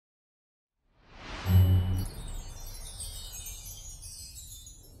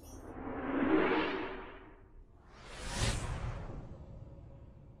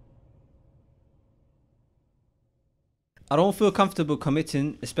I don't feel comfortable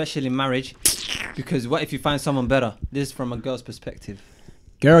committing, especially in marriage, because what if you find someone better? This is from a girl's perspective.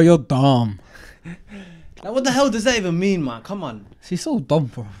 Girl, you're dumb. Like, what the hell does that even mean, man? Come on. She's so dumb,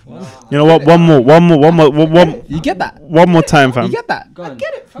 bro. You know what? One more. You get that? One more time, fam. You get that? Go on. I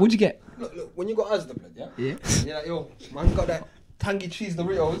get it, fam. What'd you get? Look, when you got Asda blood, yeah? Yeah. You're like, yo, man got that tangy cheese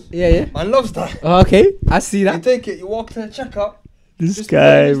Doritos. Yeah. Man loves that. Oh, okay, I see You that. take it, you walk to the checkout. This Just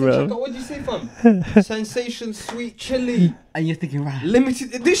guy, before you reach the bro. checkout, what do you say, fam? Sensation sweet chili. And you're thinking, right.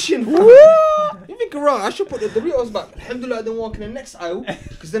 Limited edition, fam. You think around, I should put the Doritos back. Alhamdulillah, I didn't walk in the next aisle,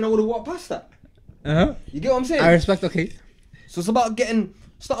 because then I would have walked past that. Uh-huh. You get what I'm saying? I respect, okay. So it's about getting,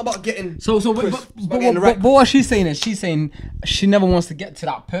 it's not about getting So crisp, it's about getting the right. but what she's saying is she's saying she never wants to get to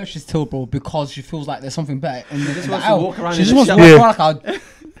that purchase till, bro, because she feels like there's something better. And She just wants to walk around She in just the wants to shop. walk around like a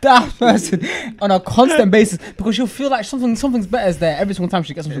daft person on a constant basis because she'll feel like something's better is there every single time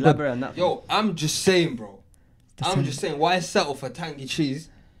she gets something good. Elaborate on that. Yo, I'm just saying, bro. I'm just saying, why settle for tangy cheese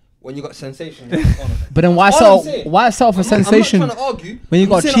when you got sensation? But then why All I'm settle saying. for sensation I'm not trying to argue. when you I'm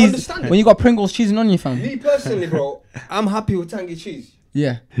got saying I cheese understand it. when you got Pringles cheese and onion, fam? Me personally, bro, I'm happy with tangy cheese.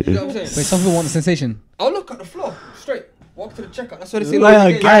 Yeah. You know what I'm But saying? some people want the sensation. I'll look at the floor straight. Walk to the checkout. That's what they say. Like,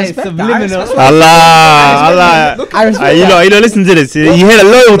 Like, yeah, guys, respect that. subliminal. That's what Allah. Look I at respect You know, listen to this. You hear the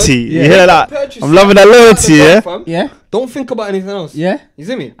loyalty. You hear that? purchase. I'm loving that loyalty, yeah? Fam. Yeah? Don't think about anything else. Yeah? You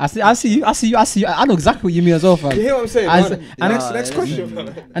see me? I see you. I know exactly what you mean as well, fam. You hear what I'm saying? I man? see- And and next question,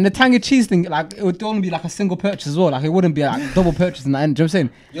 fam. And the tangy cheese thing, like, it would only be like a single purchase as well. Like, it wouldn't be like double purchase in the end. Do you know what I'm saying?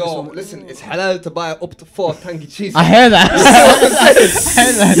 Yo, listen, it's halal to buy up to 4 tangy cheese. I hear that.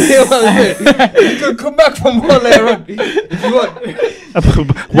 You hear what I'm saying? You can come back from one later on if you want.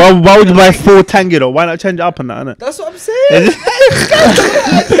 Why would you buy 4 tangy though? Why not change it up on that, innit? That's what I'm saying.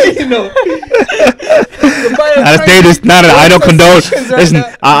 You know. I'll say this now that I don't condone. Listen,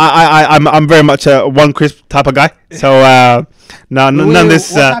 I'm very much a one crisp type of guy. So none of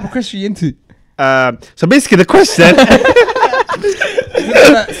this. What type of Chris are you into? So basically the question.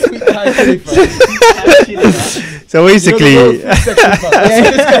 So basically,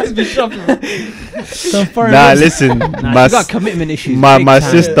 nah, listen, Nah, you got commitment issues. my big time.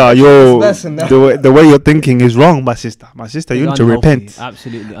 sister, the way you're thinking is wrong, my sister. My sister, you need It's to unhealthy, repent.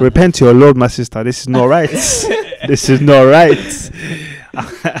 Absolutely. Repent to your Lord, my sister. This is not right. This is not right.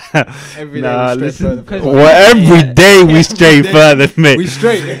 Every day Nah, we stray listen. further. Well, every day we stray further, mate. We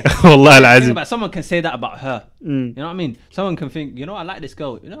straight. Wallah Think al-azim. about someone can say that about her. Mm. You know what I mean? Someone can think, you know, I like this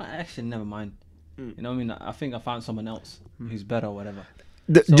girl. You know, actually, never mind. You know what I mean? I think I found someone else who's better or whatever.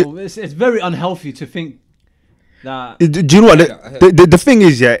 So it's very unhealthy to think that. Do you know what I hear the thing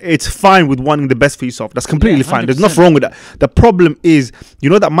is? Yeah, it's fine with wanting the best for yourself. That's completely Yeah, fine. There's 100%. nothing wrong with that. The problem is, you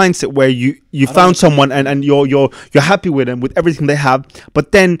know, that mindset where you found someone and you're happy with them with everything they have,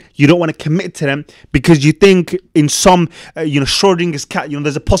 but then you don't want to commit to them because you think in some Schrodinger's cat,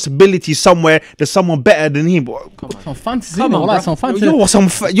 there's a possibility somewhere there's someone better than him. Some fantasy. Come on, like bro. some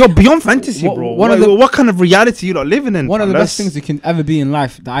fantasy. You're beyond fantasy, bro. What kind of reality you not living in? One of fam? the best That's- things you can ever be in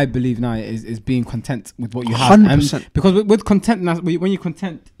life that I believe now is being content with what you have. 100%. Because with contentness, when you're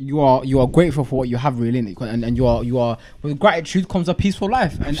content, you are grateful for what you have, really, innit? and you are with gratitude comes a peaceful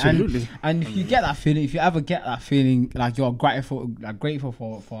life. Absolutely. And if you get that feeling, if you ever get that feeling like you're grateful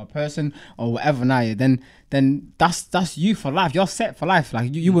for a person or whatever, now then that's you for life. You're set for life.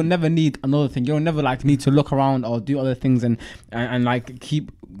 Like you will never need another thing. You'll never like need to look around or do other things and like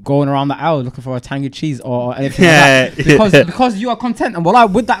keep going around the aisle looking for a tangy cheese or anything like that. Because you are content. And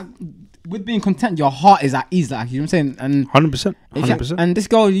with being content, your heart is at ease. Like, you know what I'm saying? And 100%. 100%. and this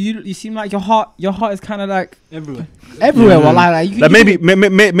girl, you seem like your heart is kind of like Everywhere. everywhere. Well, like you, Like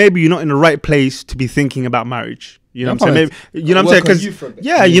maybe you're not in the right place to be thinking about marriage. You know No what I'm saying? problem. Maybe, you know what I'm Work on saying? you for a bit.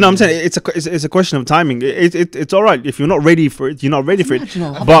 Yeah, you know what I'm saying? It's a question of timing. It's all right. If you're not ready for it, you're not ready for it.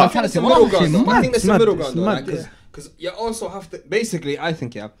 Imagine how But I think that's the Well, middle actually, ground. though. I mad. think that's the Mad. middle It's ground, though, mad. because you also have to. Basically, I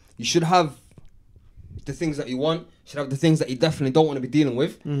think you should have the things that you want. You should have the things that you definitely don't want to be dealing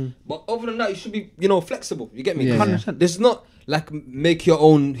with. But other than that, you should be, flexible. You get me? Yeah, 100%. There's not like make your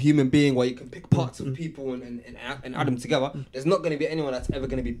own human being where you can pick parts of people and add them together. There's not going to be anyone that's ever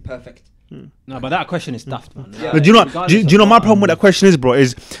going to be perfect. No, but that question is stuffed, man. Yeah. But do you know? Regardless Do of you know my what, problem with that question is, bro?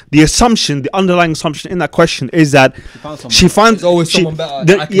 Is the underlying assumption in that question is that found someone. she finds There's always she- someone better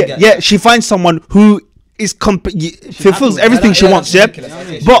the- that I can yeah, get. she finds someone who is fulfills with everything that. she Yeah, wants. that's Yeah,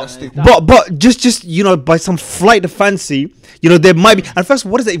 ridiculous. That's stupid. but just by some flight of fancy, there might be. And first,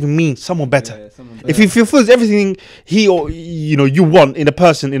 what does that even mean? Someone better. Yeah, someone If he fulfills everything he or you want in a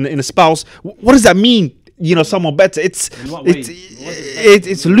person, in a spouse, what does that mean? someone better. It's In what way?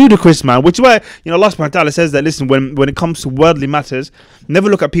 it's ludicrous, man. Which is why Allah subhanahu wa ta'ala says that, listen, when it comes to worldly matters, never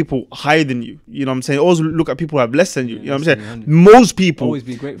look at people higher than you. You know what I'm saying? Always look at people who have less than you. You know what I'm saying? Most people Always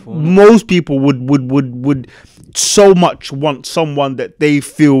be grateful. Most people would so much want someone that they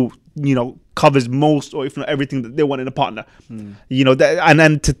feel covers most, or if not everything, that they want in a partner. And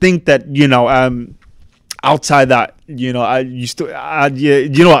then to think that outside that, you still, I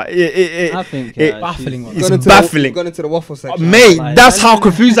think baffling. It's baffling. Gone into the waffle section, mate. That's how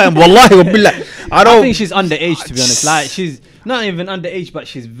confused I am. Wallahi, I think she's underage, to be honest. Like, she's not even underage, but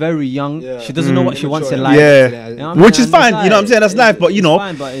she's very young. Yeah. She doesn't know what she wants in life. Yeah, You know what I mean? which is And fine. it's You know what I'm saying? That's life. But it's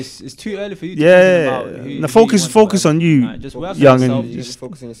fine, but it's too early for you to be thinking about who now you focus want, on you, Like, just work on young, yourself, and just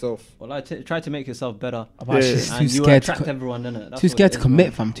focus on yourself. well, try to make yourself better. But she's And too you scared to attract everyone, innit? too scared to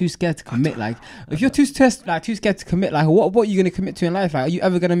commit, fam. Too scared to commit. Like, if you're too scared to commit, like, what are you gonna commit to in life? Like, are you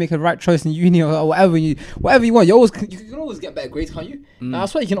ever gonna make a right choice in uni or whatever you want? You can always get better grades, can't you? Like, I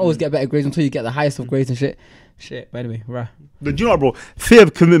swear you can always get better grades until you get the highest of grades and shit. Shit. But anyway, right. But do you know what, bro? Fear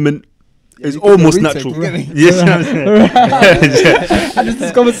of commitment is you can almost do natural. retake, Yes, you know what I'm saying? I just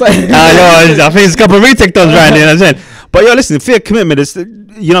discovered something. I think it's a couple of retake does right. You know what I'm saying? But listen, fear of commitment is, you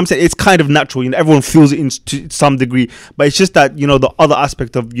know what I'm saying? It's kind of natural. Everyone feels it to some degree. But it's just that, the other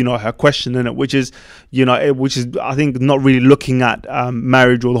aspect of, her question in it, which is I think not really looking at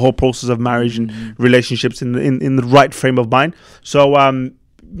marriage or the whole process of marriage and relationships in the right frame of mind. So,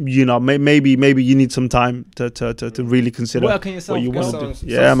 maybe you need some time to really consider Work on yourself, what you girl. want to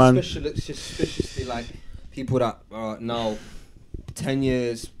do. Yeah, man. Suspiciously like people that are now 10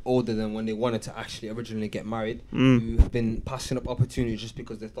 years older than when they wanted to actually originally get married, who have been passing up opportunities just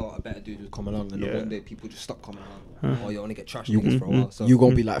because they thought a better dude would come along, and then one day people just stop coming along, or you only get trash niggas for a while. So You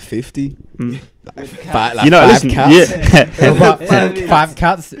gonna be like 50? Like Listen, cats? About five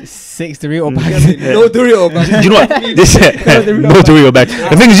cats, 6 Dorito bags. no Dorito, man. you know what? This no Dorito bag.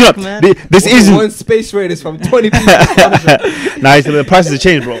 The thing is, this isn't. One space rate is from 20 people. Nice. The prices have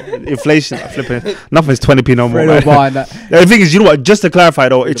changed, bro. Inflation, flipping. Nothing's 20p no more. Fredo man. bar and that. The thing is, you know what? Just to clarify,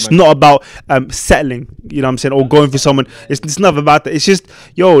 though, it's not about settling. You know what I'm saying, or going for someone. It's not about that. It's just,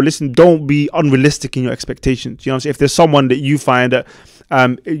 listen. Don't be unrealistic in your expectations. You know what I'm saying? If there's someone that you find that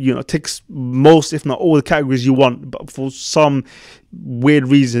ticks most, if not all, the categories you want, but for some weird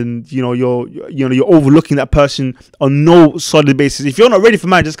reason, you're overlooking that person on no solid basis. If you're not ready for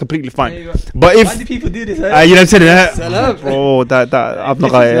marriage, that's completely fine. But if why do people do this? you know what I'm saying, bro, that I'm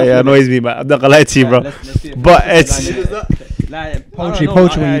not gonna, it annoys me, man. I'm not gonna lie to you, bro. But it's like, Poetry,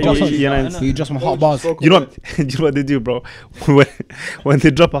 when you drop some hot bars. you know what they do, bro. when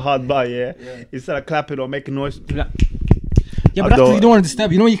they drop a hard bar, instead of clapping or making noise. Yeah, but that's because you don't want to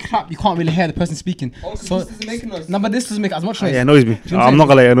disturb. When you clap, you can't really hear the person speaking. So this is making noise. No, but this doesn't make as much noise. Yeah, it annoys me. You know what I'm not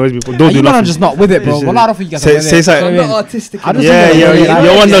gonna lie, it annoys me. Don't do you man are nothing. just not with it, bro. Well, a lot of you guys are Say something. I'm not artistic. I just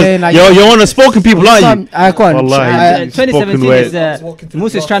You're one of the spoken people, aren't you? Go on. Wallahi. 2017 is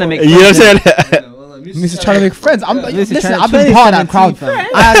Musa's trying to make. You know what I'm saying? Mr. trying to make friends. Listen, trying- I've been part of that crowd. 2017,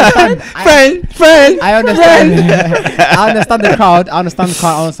 I understand. Friend. I understand. I understand the crowd. I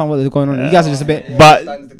understand what is going on. You guys are just a bit. But